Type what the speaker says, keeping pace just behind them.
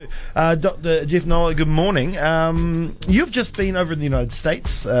Dr. Jeff Nola, good morning. You've just been over in the United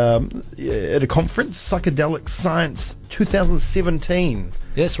States at a conference, Psychedelic Science 2017.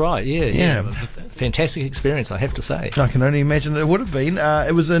 That's right, yeah. Fantastic experience, I have to say. I can only imagine it would have been.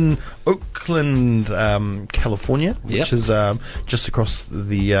 It was in Oakland, California, which is just across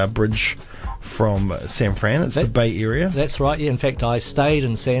the bridge from San Fran. It's the Bay Area. That's right. Yeah. In fact, we stayed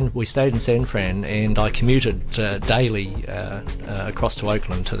in San Fran, and I commuted daily across to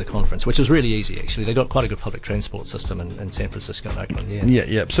Oakland to the conference, which was really easy. Actually, they got quite a good public transport system in San Francisco and Oakland.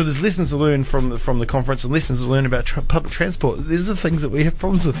 Yeah. So there's lessons to learn from the conference, and lessons to learn about public transport. These are things that we have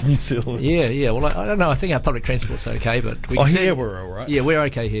problems with in New Zealand. Yeah. Well, I don't know. I think our public transport's okay, but here we're all right. Yeah, we're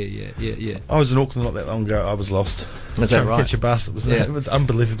okay here. Yeah. I was in Auckland not that long ago. I was lost. Is that right? Catch a bus. It was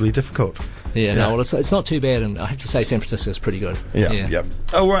unbelievably difficult. Yeah. No. Well, it's not too bad, and I have to say San Francisco is pretty good. Yeah.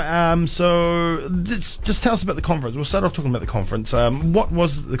 All right. So just tell us about the conference. We'll start off talking about the conference. What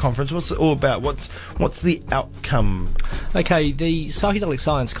was the conference? What's it all about? What's the outcome? Okay, the Psychedelic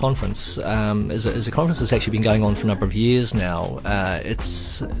Science Conference is a conference that's actually been going on for a number of years now.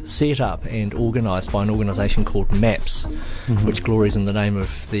 It's set up and organised by an organisation called MAPS, which glories in the name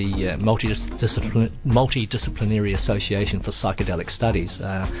of the Multidisciplinary Association for Psychedelic Studies,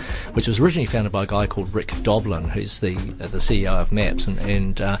 which was originally founded by a guy called Rick Doblin, who's the CEO of MAPS,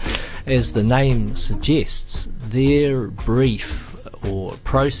 and as the name suggests, their brief or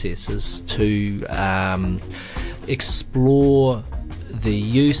process is to explore the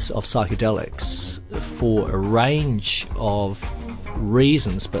use of psychedelics for a range of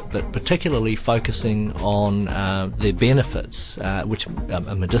reasons, but particularly focusing on their benefits, which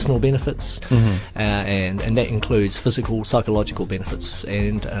are medicinal benefits, and that includes physical, psychological benefits,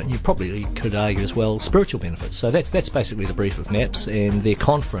 and you probably could argue as well spiritual benefits. So that's basically the brief of MAPS, and their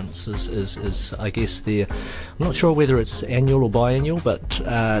conference is I guess I'm not sure whether it's annual or biannual, but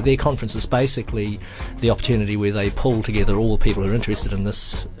their conference is basically the opportunity where they pull together all the people who are interested in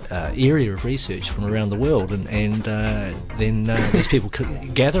this area of research from around the world, and then these people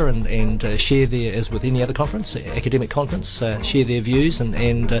gather and share their, as with any other conference, academic conference, share their views,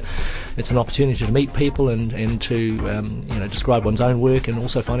 and it's an opportunity to meet people and to describe one's own work and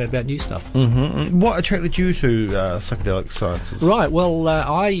also find out about new stuff. What attracted you to psychedelic sciences? Right. Well,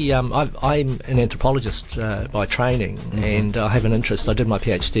 I'm an anthropologist by training, and I have an interest. I did my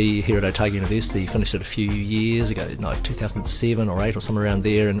PhD here at Otago University, finished it a few years ago, 2007 or 8 or somewhere around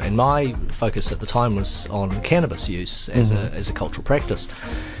there, and my focus at the time was on cannabis use as a cultural practice,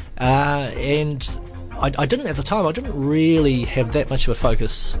 and I didn't at the time. I didn't really have that much of a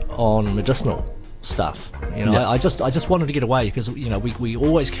focus on medicinal stuff. I just wanted to get away, because we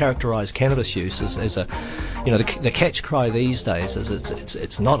always characterise cannabis use as a the catch cry these days is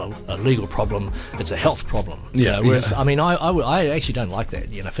it's not a legal problem, it's a health problem. Whereas I actually don't like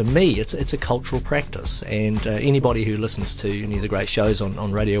that. For me it's a cultural practice, and anybody who listens to any of the great shows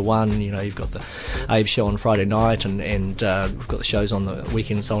on Radio 1, you've got the Abe show on Friday night, and we've got the shows on the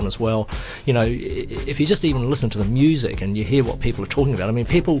weekend and so on as well. If you just even listen to the music and you hear what people are talking about,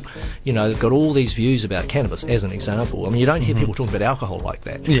 people have got all these views about cannabis as an example. You don't hear people talking about alcohol like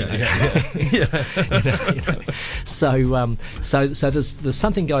that. So there's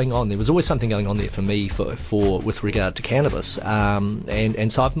something going on. There was always something going on there for me for with regard to cannabis,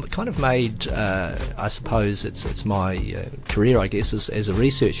 and so I've kind of made I suppose it's my career, I guess, as a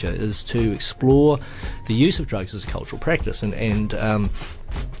researcher, is to explore the use of drugs as a cultural practice, and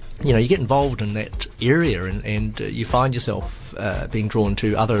you get involved in that area, and you find yourself being drawn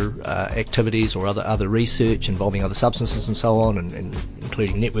to other activities or other research involving other substances and so on, and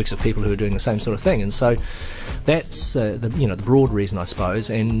including networks of people who are doing the same sort of thing. And so that's the broad reason, I suppose.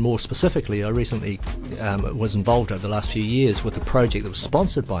 And more specifically, I recently was involved over the last few years with a project that was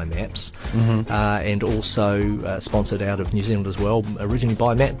sponsored by MAPS, and also sponsored out of New Zealand as well, originally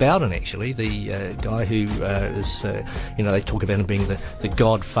by Matt Bowden, actually, the guy who is they talk about him being the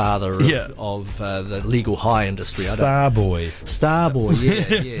godfather of the legal high industry. Starboy,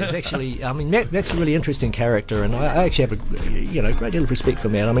 yeah. It's actually, Matt's a really interesting character, and I actually have a great deal of respect for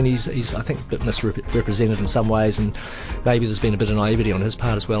Matt. He's I think a bit misrepresented in some ways, and maybe there's been a bit of naivety on his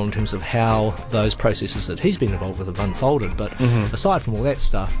part as well in terms of how those processes that he's been involved with have unfolded. But aside from all that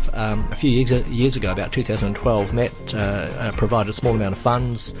stuff, a few years ago, about 2012, Matt provided a small amount of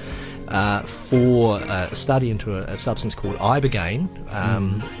funds for a study into a substance called ibogaine,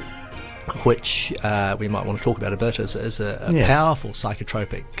 which we might want to talk about a bit, as a powerful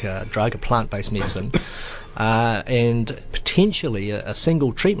psychotropic drug, a plant-based medicine, and potentially a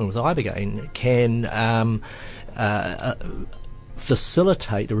single treatment with ibogaine can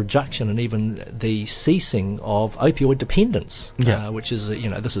facilitate a reduction and even the ceasing of opioid dependence, which is,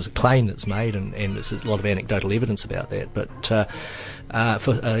 this is a claim that's made, and there's a lot of anecdotal evidence about that. But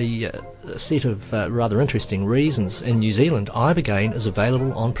for a set of rather interesting reasons, in New Zealand, Ibogaine is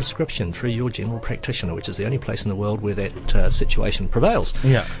available on prescription through your general practitioner, which is the only place in the world where that situation prevails.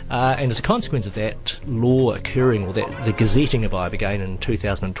 And as a consequence of that law occurring, or the gazetting of Ibogaine in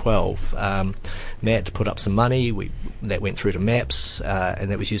 2012, Matt put up some money. That went through to MAPS,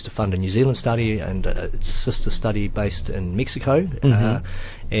 and that was used to fund a New Zealand study and its sister study based in Mexico.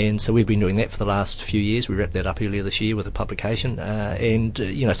 And so we've been doing that for the last few years. We wrapped that up earlier this year with a publication, so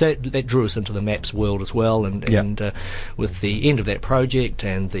that drew us into the MAPS world as well. And with the end of that project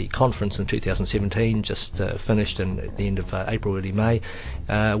and the conference in 2017 just finished, and at the end of April, early May,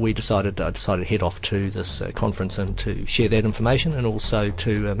 I decided to head off to this conference and to share that information, and also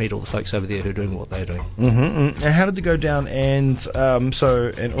to meet all the folks over there who are doing what they're doing. And how did it go down? And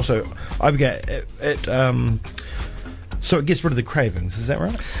also Ibogaine, so it gets rid of the cravings, is that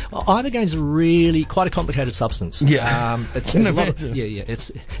right? Well, Ibogaine's really quite a complicated substance. It's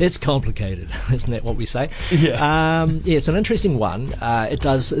complicated, isn't that what we say? It's an interesting one.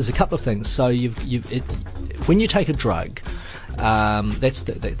 There's a couple of things. So when you take a drug, that's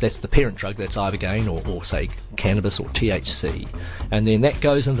the parent drug, that's Ibogaine, or say cannabis or THC, and then that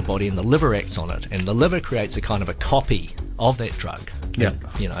goes into the body and the liver acts on it, and the liver creates a kind of a copy of that drug. It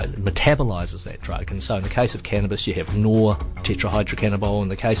metabolizes that drug. And so in the case of cannabis, you have nor-tetrahydrocannabinol. In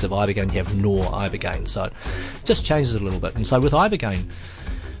the case of Ibogaine, you have nor-Ibogaine. So it just changes it a little bit. And so with Ibogaine,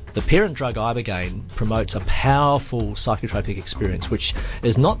 the parent drug Ibogaine promotes a powerful psychotropic experience, which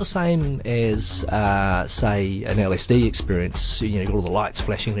is not the same as, say, an LSD experience. You got all the lights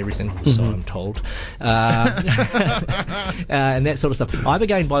flashing and everything, so I'm told, and that sort of stuff.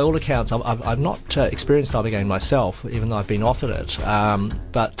 Ibogaine, by all accounts, I've not experienced Ibogaine myself, even though I've been offered it.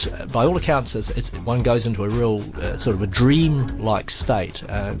 But by all accounts, one goes into a real sort of a dream-like state,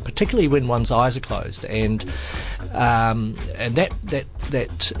 particularly when one's eyes are closed, and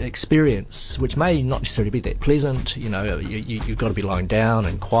that experience, which may not necessarily be that pleasant, you've got to be lying down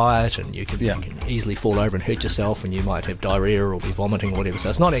and quiet, and you can easily fall over and hurt yourself, and you might have diarrhea or be vomiting or whatever. So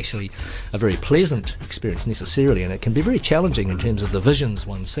it's not actually a very pleasant experience necessarily, and it can be very challenging in terms of the visions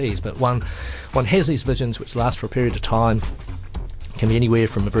one sees. But one has these visions which last for a period of time. Can be anywhere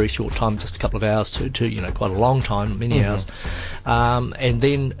from a very short time, just a couple of hours, to quite a long time, many hours. And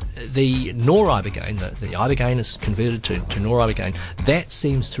then the nor-Ibogaine, the Ibogaine is converted to nor-Ibogaine. That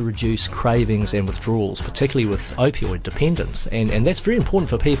seems to reduce cravings and withdrawals, particularly with opioid dependence. And that's very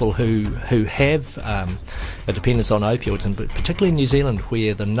important for people who have a dependence on opioids, and particularly in New Zealand,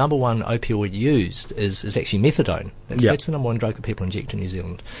 where the number one opioid used is actually methadone. That's the number one drug that people inject in New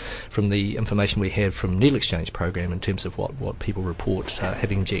Zealand, from the information we have from Needle Exchange program in terms of what people report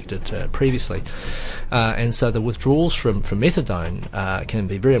having injected previously. And so the withdrawals from methadone can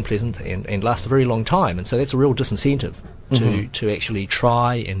be very unpleasant and last a very long time, and so that's a real disincentive to actually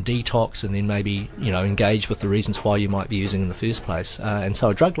try and detox, and then maybe engage with the reasons why you might be using in the first place. And so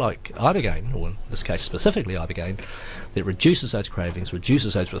a drug like Ibogaine, or in this case specifically Ibogaine, that reduces those cravings,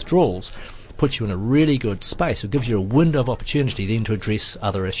 reduces those withdrawals, puts you in a really good space. It gives you a window of opportunity then to address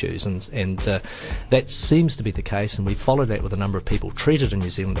other issues, and that seems to be the case, and we followed that with a number of people treated in New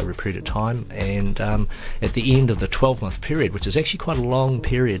Zealand over a period of time, and at the end of the 12-month period, which is actually quite a long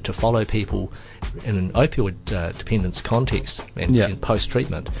period to follow people in an opioid dependence context and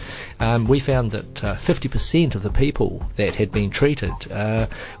post-treatment, we found that 50% of the people that had been treated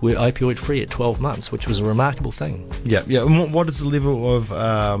were opioid-free at 12 months, which was a remarkable thing. And what is the level of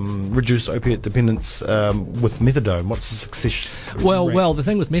reduced opioid dependence with methadone? What's the success rate? Well, the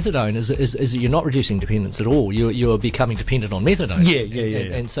thing with methadone is that you're not reducing dependence at all. You're becoming dependent on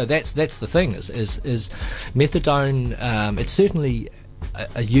methadone. And so that's the thing. Is methadone? It's certainly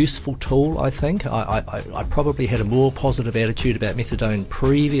a useful tool, I think. I probably had a more positive attitude about methadone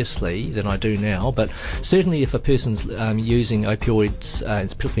previously than I do now, but certainly if a person's using opioids,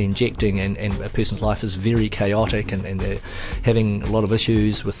 particularly injecting, and a person's life is very chaotic, and they're having a lot of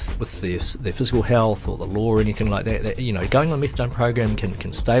issues with their physical health or the law or anything like that, going on a methadone program can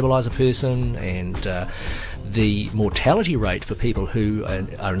stabilise a person, and the mortality rate for people who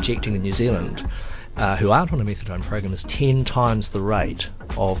are injecting in New Zealand who aren't on a methadone program is 10 times the rate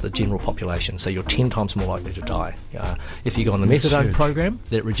of the general population. So you're 10 times more likely to die. If you go on the methadone program,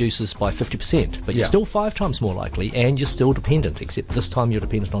 that reduces by 50%, but you're still 5 times more likely, and you're still dependent, except this time you're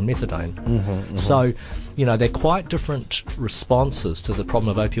dependent on methadone. So, they're quite different responses to the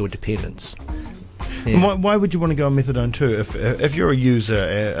problem of opioid dependence. And why would you want to go on methadone too? If you're a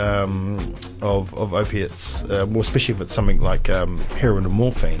user of opiates, more especially if it's something like heroin or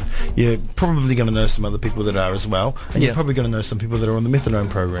morphine, you're probably going to know some other people that are as well, and you're probably going to know some people that are on the methadone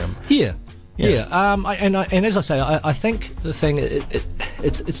program. And as I say, I think the thing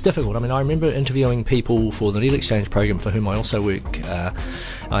it's difficult. I mean, I remember interviewing people for the Needle Exchange program, for whom I also work.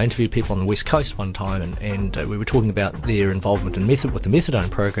 I interviewed people on the West Coast one time, and we were talking about their involvement in with the methadone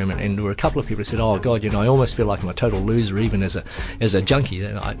program, and there were a couple of people who said, "Oh God, I almost feel like I'm a total loser, even as a junkie."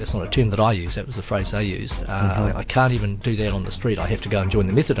 That's not a term that I use. That was the phrase they used. I can't even do that on the street. I have to go and join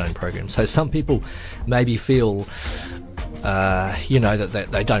the methadone program. So some people maybe feel that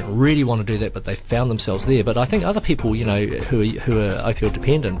they don't really want to do that, but they found themselves there. But I think other people, who are opioid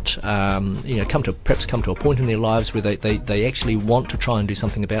dependent, perhaps come to a point in their lives where they actually want to try and do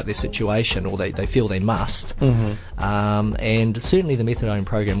something about their situation, or they feel they must. And certainly the methadone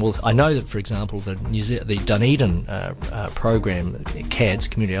program. Well, I know that, for example, the Dunedin program, CADS,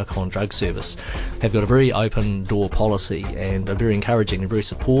 Community Alcohol and Drug Service, have got a very open door policy and are very encouraging and very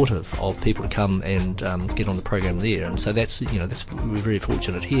supportive of people to come and get on the program there. And so that's we're very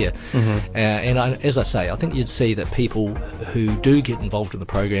fortunate here. As I say, I think you'd see that people who do get involved in the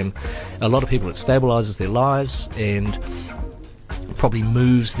program, a lot of people, it stabilises their lives and probably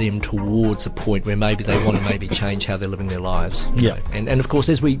moves them towards a point where maybe they want to change how they're living their lives. And of course,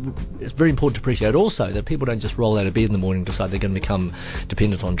 it's very important to appreciate also that people don't just roll out of bed in the morning and decide they're going to become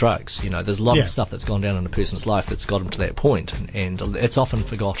dependent on drugs. There's a lot of stuff that's gone down in a person's life that's got them to that point, and it's often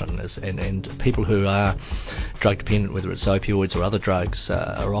forgotten. And people who are drug dependent, whether it's opioids or other drugs,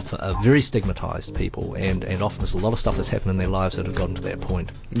 are often very stigmatised people, and often there's a lot of stuff that's happened in their lives that have gotten to that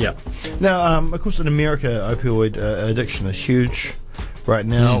point. Now, of course, in America, opioid addiction is huge. Right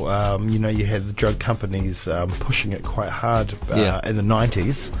now, you had the drug companies pushing it quite hard in the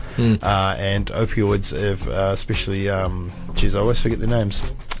 90s, and opioids have especially, I always forget their names.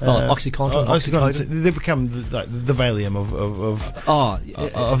 Oxycontin. They've become the Valium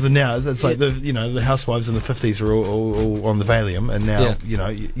of the now. It's like the housewives in the 50s were all on the Valium, and now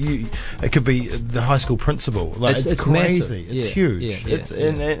it could be the high school principal. It's crazy. Massive. It's huge.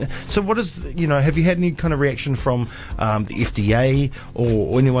 And so what is have you had any kind of reaction from the FDA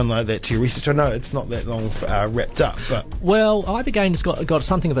or anyone like that to your research? I know it's not that long wrapped up, but Ibogaine has got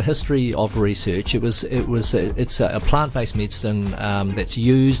something of a history of research. It's a plant-based medicine that's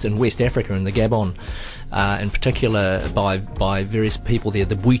used in West Africa, in the Gabon, in particular by various people there.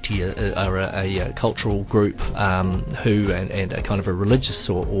 The Bwiti are a cultural group who and a kind of a religious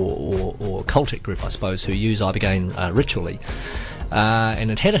or cultic group, I suppose, who use Ibogaine ritually.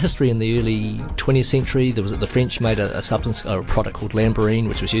 And it had a history in the early 20th century. The French made a substance, a product called Lambarine,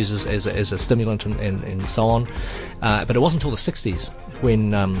 which was used as a stimulant and so on. But it wasn't until the 60s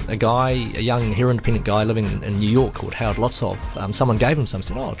when a young heroin-dependent guy living in New York called Howard Lotzov, someone gave him some,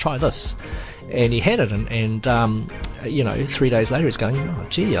 said, "Oh, try this." And he had it, and 3 days later he's going, "Oh,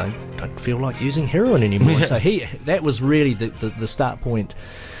 gee, I don't feel like using heroin anymore." So that was really the start point.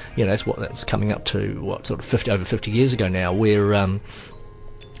 That's coming up to over 50 years ago now, where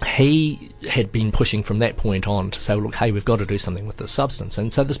he had been pushing from that point on to say, look, hey, we've got to do something with this substance.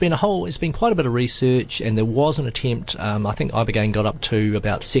 And so it's been quite a bit of research, and there was an attempt, I think Ibogaine got up to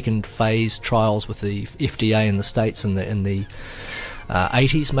about second phase trials with the FDA in the States in the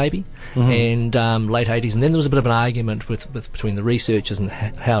 80s maybe, and late 80s, and then there was a bit of an argument between the researchers and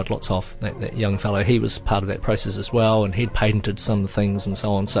Howard Lotzov, that young fellow. He was part of that process as well, and he'd patented some things and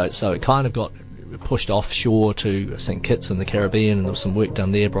so on. So it kind of got pushed offshore to St. Kitts in the Caribbean, and there was some work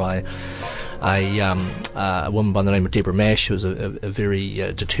done there by a woman by the name of Deborah Mash, who was a very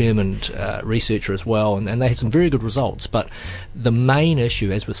determined researcher as well, and they had some very good results. But the main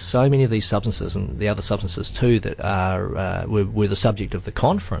issue, as with so many of these substances and the other substances too that were the subject of the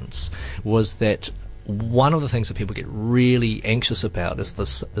conference, was that one of the things that people get really anxious about is the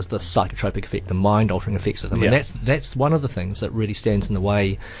psychotropic effect, the mind-altering effects of them. And that's one of the things that really stands in the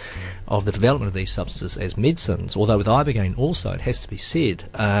way of the development of these substances as medicines. Although with Ibogaine also, it has to be said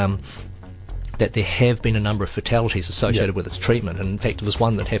that there have been a number of fatalities associated with its treatment. And in fact, there was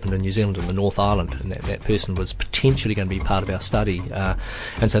one that happened in New Zealand in the North Island, and that person was potentially going to be part of our study.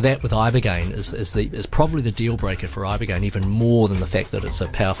 And so that with Ibogaine is probably the deal breaker for Ibogaine, even more than the fact that it's a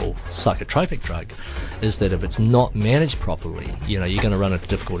powerful psychotropic drug, is that if it's not managed properly, you're going to run into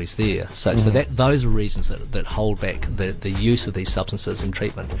difficulties there. So those are reasons that hold back the use of these substances in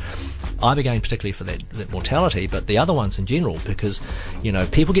treatment. Ibogaine particularly for that mortality, but the other ones in general, because,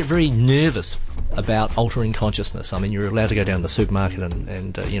 people get very nervous about altering consciousness. I mean, you're allowed to go down to the supermarket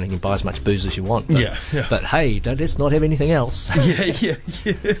and you can buy as much booze as you want. But, but hey, let's not have anything else. yeah.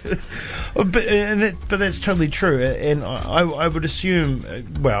 But that's totally true. And I would assume,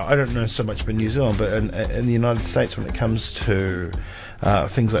 well, I don't know so much about New Zealand, but in the United States, when it comes to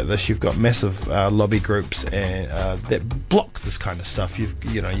things like this, you've got massive lobby groups that block this kind of stuff.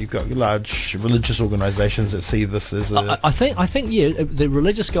 You've got large religious organisations that see this as a... I think the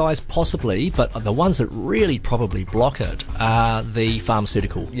religious guys possibly, but the ones that really probably block it are the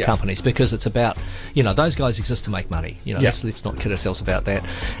pharmaceutical companies, because it's about, those guys exist to make money. Let's not kid ourselves about that.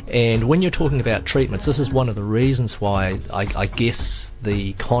 And when you're talking about treatments, this is one of the reasons why I guess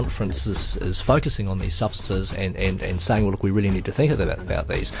the conference is focusing on these substances and saying, well, look, we really need to think about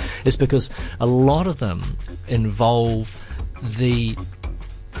these, is because a lot of them involve the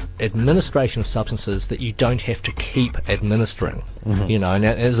administration of substances that you don't have to keep administering. Now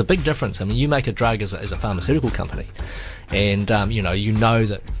there's a big difference. I mean, you make a drug as a pharmaceutical company, and you know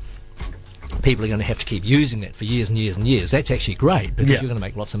that people are going to have to keep using that for years and years and years. That's actually great, because you're going to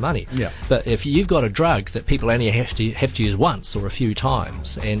make lots of money. But if you've got a drug that people only have to use once or a few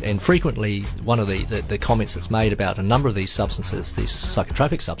times, and frequently one of the comments that's made about a number of these substances, these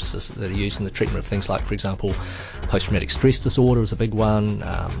psychotropic substances that are used in the treatment of things like, for example, post-traumatic stress disorder is a big one,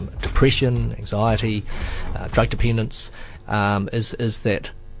 depression, anxiety, drug dependence, is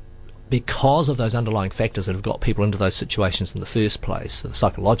that because of those underlying factors that have got people into those situations in the first place, the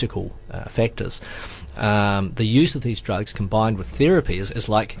psychological factors, the use of these drugs combined with therapy is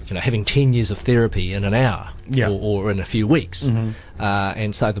like having 10 years of therapy in an hour or in a few weeks.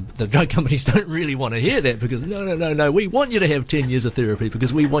 And so the drug companies don't really want to hear that, because no, we want you to have 10 years of therapy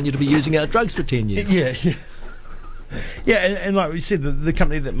because we want you to be using our drugs for 10 years. Yeah, and like we said, the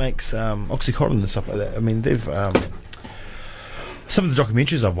company that makes Oxycontin and stuff like that, I mean, they've... some of the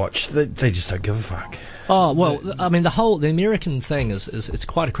documentaries I've watched, they just don't give a fuck. Oh, well, I mean, the American thing is it's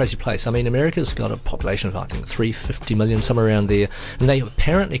quite a crazy place. I mean, America's got a population of, I think, 350 million, somewhere around there, and they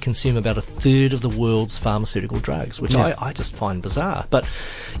apparently consume about a third of the world's pharmaceutical drugs, which I just find bizarre. But,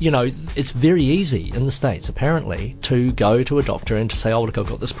 it's very easy in the States, apparently, to go to a doctor and to say, oh, look, I've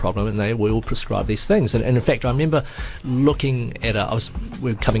got this problem, and they will prescribe these things. And in fact, I remember looking at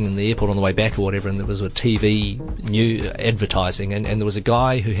we were coming in the airport on the way back or whatever, and there was a TV new advertising, and there was a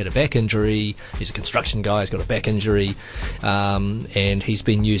guy who had a back injury. He's a construction guy, he's got a back injury, and he's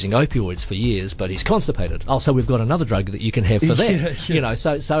been using opioids for years, but he's constipated. Oh, so we've got another drug that you can have for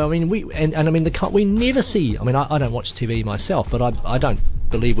that. So I mean, we never see. I mean, I don't watch TV myself, but I don't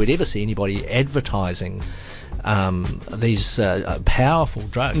believe we'd ever see anybody advertising these powerful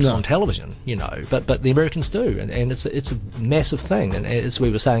drugs on television, but the Americans do, and it's a massive thing. And as we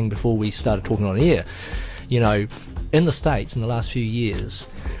were saying before we started talking on air, in the States in the last few years,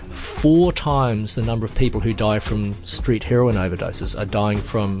 4 times the number of people who die from street heroin overdoses are dying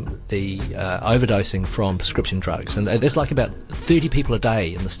from the overdosing from prescription drugs. And there's like about 30 people a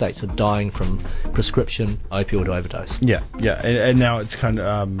day in the States that are dying from prescription opioid overdose. Yeah. And now it's kind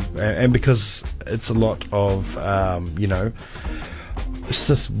of... and because it's a lot of,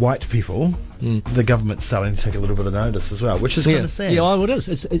 cis white people... the government's starting to take a little bit of notice as well, which is kind of sad. Yeah, well, it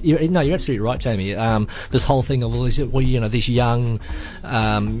is. You're absolutely right, Jamie. This whole thing of all these, these young,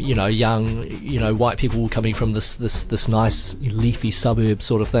 white people coming from this nice leafy suburb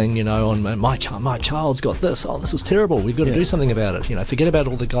sort of thing. On my child's got this. Oh, this is terrible. We've got to do something about it. Forget about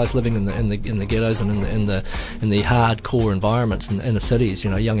all the guys living in the ghettos and in the hardcore environments in the inner cities.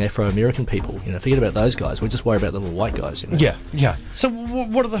 Young Afro-American people. Forget about those guys. We just worry about the little white guys. Yeah. So,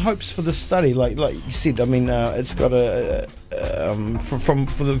 what are the hopes for this study? Like you said, I mean, it's got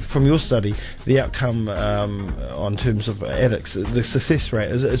from your study, the outcome on terms of addicts, the success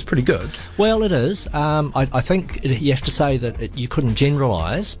rate is pretty good. Well, it is. I think you have to say that you couldn't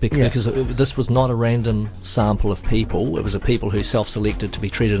generalise because this was not a random sample of people. It was a people who self-selected to be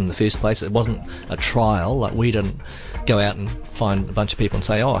treated in the first place. It wasn't a trial. Like, we didn't go out and find a bunch of people and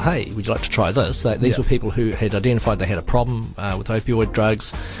say, oh, hey, would you like to try this? These were people who had identified they had a problem with opioid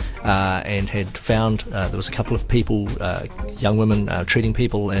drugs, and had found there was a couple of people, young women treating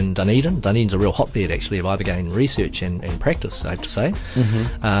people in Dunedin. Dunedin's a real hotbed, actually, of ibogaine research and practice, I have to say.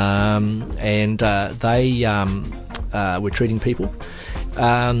 And they were treating people.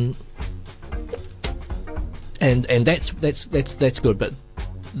 And that's good, but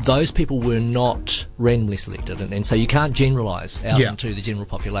those people were not randomly selected, and so you can't generalise out into the general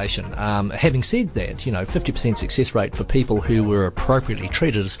population. Having said that, 50% success rate for people who were appropriately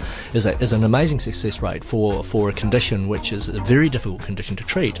treated is an amazing success rate for a condition which is a very difficult condition to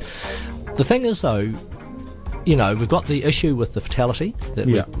treat. The thing is, though, you know, we've got the issue with the fatality that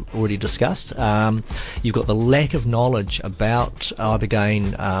we've already discussed. You've got the lack of knowledge about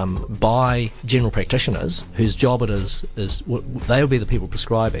ibogaine by general practitioners, whose job it is they'll be the people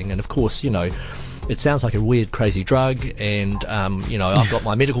prescribing. And of course, you know, it sounds like a weird, crazy drug, and you know, I've got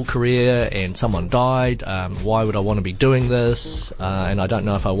my medical career, and someone died. Why would I want to be doing this? And I don't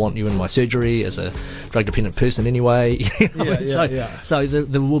know if I want you in my surgery as a drug-dependent person anyway. So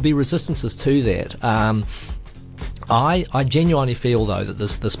there will be resistances to that. I genuinely feel, though, that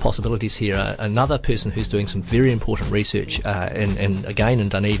there's possibilities here. Another person who's doing some very important research, and again in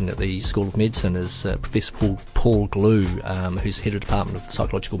Dunedin at the School of Medicine, is Professor Paul Glue, who's head of Department of the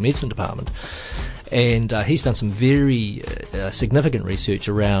Psychological Medicine Department. And he's done some very significant research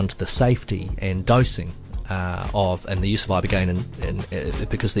around the safety and dosing and the use of ibogaine, and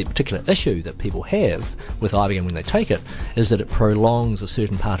because the particular issue that people have with ibogaine when they take it is that it prolongs a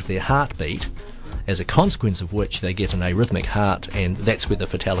certain part of their heartbeat, as a consequence of which they get an arrhythmic heart, and that's where the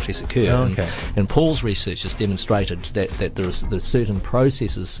fatalities occur. Okay. And Paul's research has demonstrated that there's certain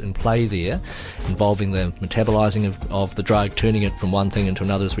processes in play there involving the metabolizing of the drug, turning it from one thing into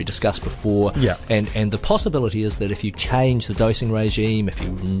another, as we discussed before. Yeah. And the possibility is that if you change the dosing regime, if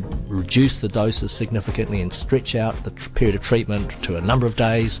you reduce the doses significantly and stretch out the period of treatment to a number of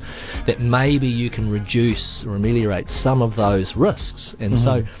days, that maybe you can reduce or ameliorate some of those risks. And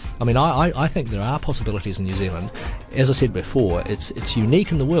so, I mean, I think there are possibilities in New Zealand. As I said before, it's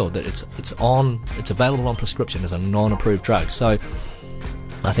unique in the world that it's available on prescription as a non-approved drug. So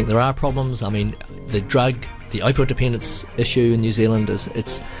I think there are problems. I mean, the opioid dependence issue in New Zealand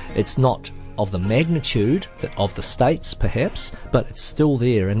it's not of the magnitude of the states, perhaps, but it's still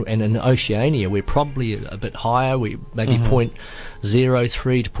there. And in Oceania, we're probably a bit higher. We maybe 0.03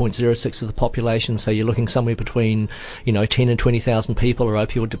 to 0.06 of the population. So you're looking somewhere between, 10 and 20,000 people are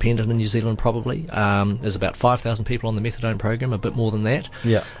opioid dependent in New Zealand. Probably there's about 5,000 people on the methadone program, a bit more than that.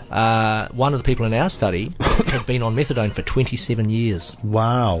 Yeah. One of the people in our study had been on methadone for 27 years.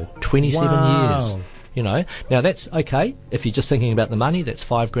 Wow. 27 years. Now that's okay. If you're just thinking about the money, that's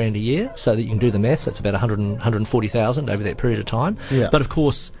 $5,000 a year, so that you can do the maths. That's about 140,000 over that period of time. Yeah. But of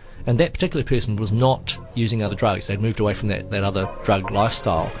course, and that particular person was not using other drugs. They'd moved away from that other drug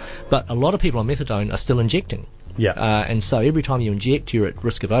lifestyle. But a lot of people on methadone are still injecting. Yeah. And so every time you inject, you're at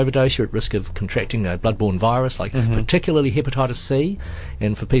risk of overdose, you're at risk of contracting a bloodborne virus, like particularly hepatitis C.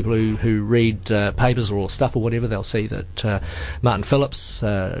 And for people who read papers or stuff or whatever, they'll see that Martin Phillips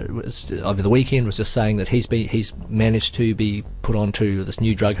over the weekend was just saying that he's managed to be put onto this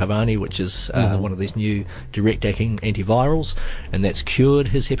new drug Havani, which is one of these new direct-acting antivirals, and that's cured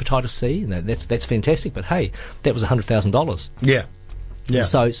his hepatitis C. And that's fantastic. But hey, that was $100,000. Yeah. Yeah.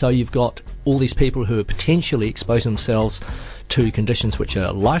 So you've got all these people who are potentially exposing themselves to conditions which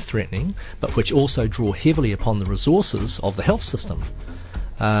are life-threatening, but which also draw heavily upon the resources of the health system.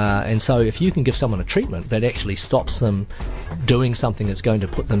 And so if you can give someone a treatment that actually stops them doing something that's going to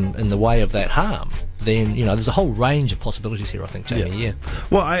put them in the way of that harm, then, there's a whole range of possibilities here, I think, Jamie. Yeah.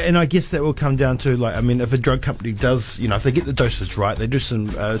 Well, I guess that will come down to, if a drug company does, if they get the dosage right, they do some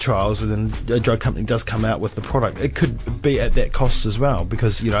trials, and then a drug company does come out with the product, it could be at that cost as well,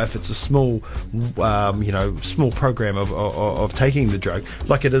 because, if it's a small program of taking the drug,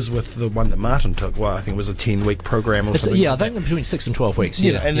 like it is with the one that Martin took, I think it was a 10-week program or something. Yeah, I think between 6 and 12 weeks,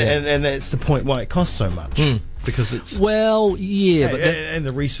 And that's the point why it costs so much. Because it's... Well, yeah, but... And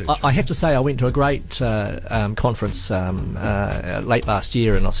the research. I have to say, I went to a great conference late last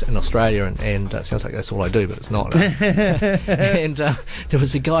year in Australia, and it sounds like that's all I do, but it's not. And there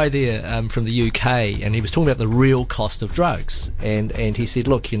was a guy there from the UK, and he was talking about the real cost of drugs. And he said,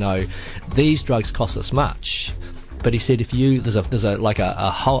 look, these drugs cost us much. But he said, if there's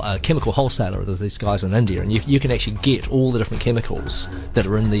a chemical wholesaler, there's these guys in India, and you can actually get all the different chemicals that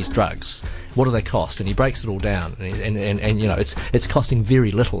are in these drugs. What do they cost? And he breaks it all down, and it's costing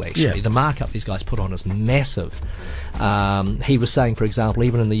very little actually. Yeah. The markup these guys put on is massive. He was saying, for example,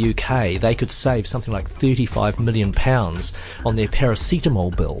 even in the UK, they could save something like £35 million on their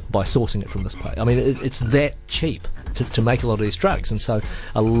paracetamol bill by sourcing it from this place. I mean, it's that cheap to make a lot of these drugs, and so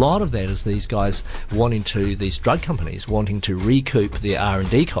a lot of that is these guys these drug companies wanting to recoup their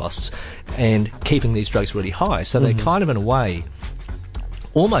R&D costs and keeping these drugs really high. So they're kind of, in a way,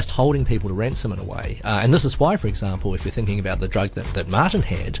 almost holding people to ransom in a way. And this is why, for example, if you're thinking about the drug that Martin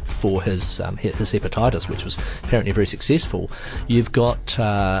had for his hepatitis, which was apparently very successful, you've got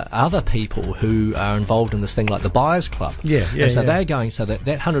other people who are involved in this thing like the Buyers Club. They're going, so that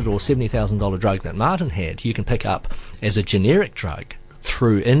 $100,000 or $70,000 drug that Martin had, you can pick up as a generic drug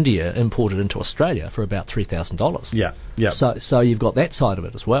through India, imported into Australia for about $3,000. Yeah. So you've got that side of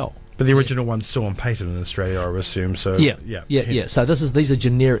it as well. But the original one's still on patent in Australia, I would assume. So yeah. So these are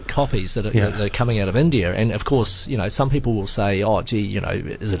generic copies that are coming out of India, and of course, some people will say, "Oh, gee,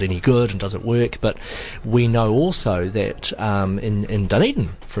 is it any good and does it work?" But we know also that in Dunedin,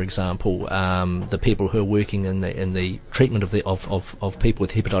 for example, the people who are working in the treatment of people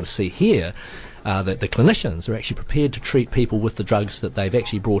with hepatitis C here. That the clinicians are actually prepared to treat people with the drugs that they've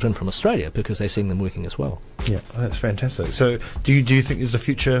actually brought in from Australia because they've seen them working as well. Yeah, that's fantastic. So do you think there's a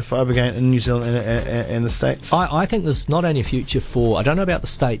future for Ibogaine in New Zealand and the States? I think there's not only a future for... I don't know about the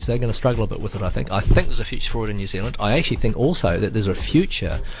States. They're going to struggle a bit with it, I think. I think there's a future for it in New Zealand. I actually think also that there's a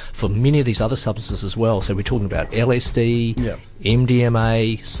future for many of these other substances as well. So we're talking about LSD,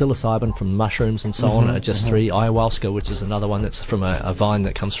 MDMA, psilocybin from mushrooms and so on are just three. Ayahuasca, which is another one that's from a vine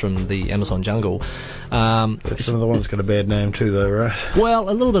that comes from the Amazon jungle. It's another one that's got a bad name too, though, right? Well,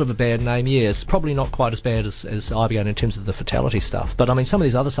 a little bit of a bad name, yes. Probably not quite as bad as Ibogaine in terms of the fatality stuff. But I mean, some of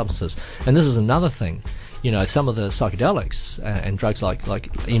these other substances, and this is another thing, some of the psychedelics and drugs like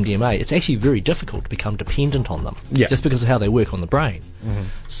MDMA, it's actually very difficult to become dependent on them, just because of how they work on the brain.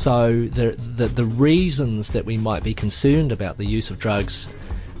 So the reasons that we might be concerned about the use of drugs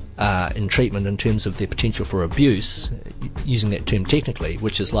in treatment in terms of their potential for abuse, using that term technically,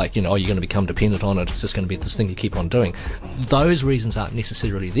 which is like, you're going to become dependent on it, it's just going to be this thing you keep on doing. Those reasons aren't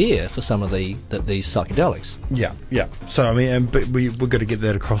necessarily there for some of these psychedelics. Yeah. So, I mean, but we've got to get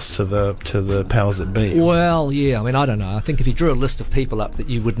that across to the powers that be. Well, yeah, I mean, I don't know. I think if you drew a list of people up that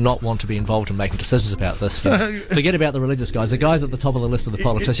you would not want to be involved in making decisions about this, forget about the religious guys. The guys at the top of the list are the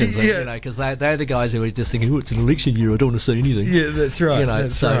politicians, because they're the guys who are just thinking, it's an election year, I don't want to say anything. Yeah, that's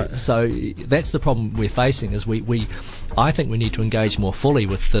right. So that's the problem we're facing, is I think we need to engage more fully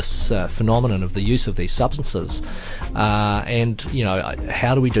with this phenomenon of the use of these substances, and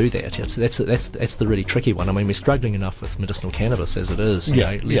how do we do that? That's the really tricky one. I mean, we're struggling enough with medicinal cannabis as it is,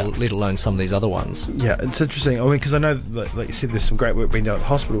 let alone some of these other ones. Yeah, it's interesting. I mean, because I know, like you said, there's some great work being done at the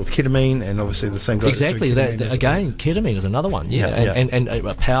hospital with ketamine, and obviously the same guy. Exactly. Again, ketamine is another one. And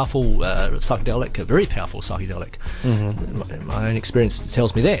a powerful psychedelic, a very powerful psychedelic. My own experience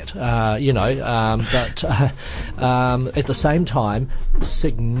tells me that. But at the same time,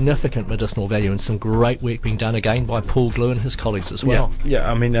 significant medicinal value and some great work being done again by Paul Glue and his colleagues as well.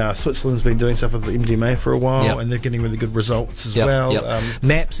 I mean, Switzerland's been doing stuff with the MDMA for a while, and they're getting really good results as well.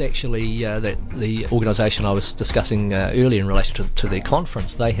 MAPS, actually, the organisation I was discussing earlier in relation to their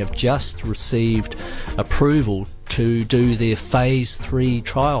conference, they have just received approval to do their phase 3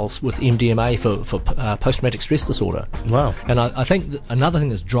 trials with MDMA for post-traumatic stress disorder. Wow. And I think another thing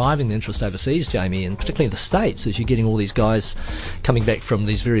that's driving the interest overseas, Jamie, and particularly in the States, is you're getting all these guys coming back from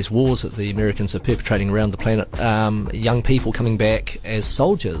these various wars that the Americans are perpetrating around the planet, young people coming back as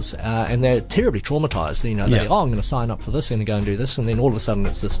soldiers, and they're terribly traumatised. They go, I'm going to sign up for this, I'm going to go and do this, and then all of a sudden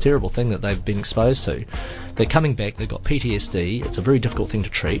it's this terrible thing that they've been exposed to. They're coming back, they've got PTSD, it's a very difficult thing to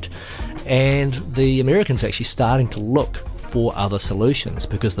treat, and the Americans are actually starting to look for other solutions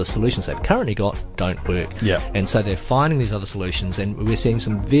because the solutions they've currently got don't work. And so they're finding these other solutions, and we're seeing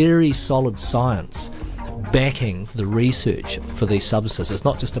some very solid science backing the research for these substances. It's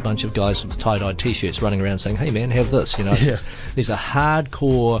not just a bunch of guys with tie-dyed t-shirts running around saying, hey man, have this. These are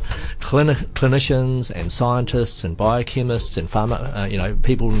hardcore clinicians and scientists and biochemists and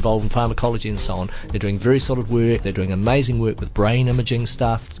people involved in pharmacology and so on. They're doing very solid work. They're doing amazing work with brain imaging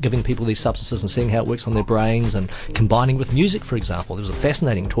stuff, giving people these substances and seeing how it works on their brains, and combining with music, for example. There was a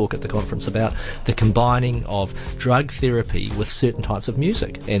fascinating talk at the conference about the combining of drug therapy with certain types of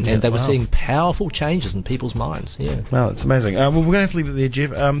music, and they were seeing powerful changes in people's minds. Wow, it's amazing. Well, we're going to have to leave it there,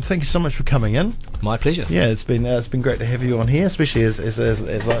 Jeff. Thank you so much for coming in. My pleasure. It's been great to have you on here, especially as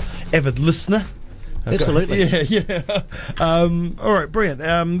an avid listener. Absolutely. All right,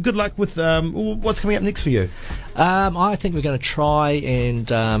 brilliant. Good luck with what's coming up next for you. I think we're going to try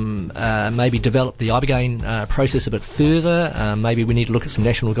and maybe develop the Ibogaine process a bit further. Maybe we need to look at some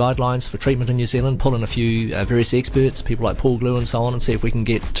national guidelines for treatment in New Zealand, pull in a few various experts, people like Paul Glue and so on, and see if we can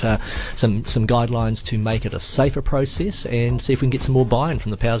get some guidelines to make it a safer process, and see if we can get some more buy-in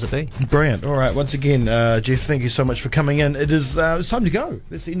from the powers that be. Brilliant. All right, once again, Jeff, thank you so much for coming in. It's time to go.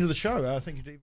 That's the end of the show. Thank you, Jeff.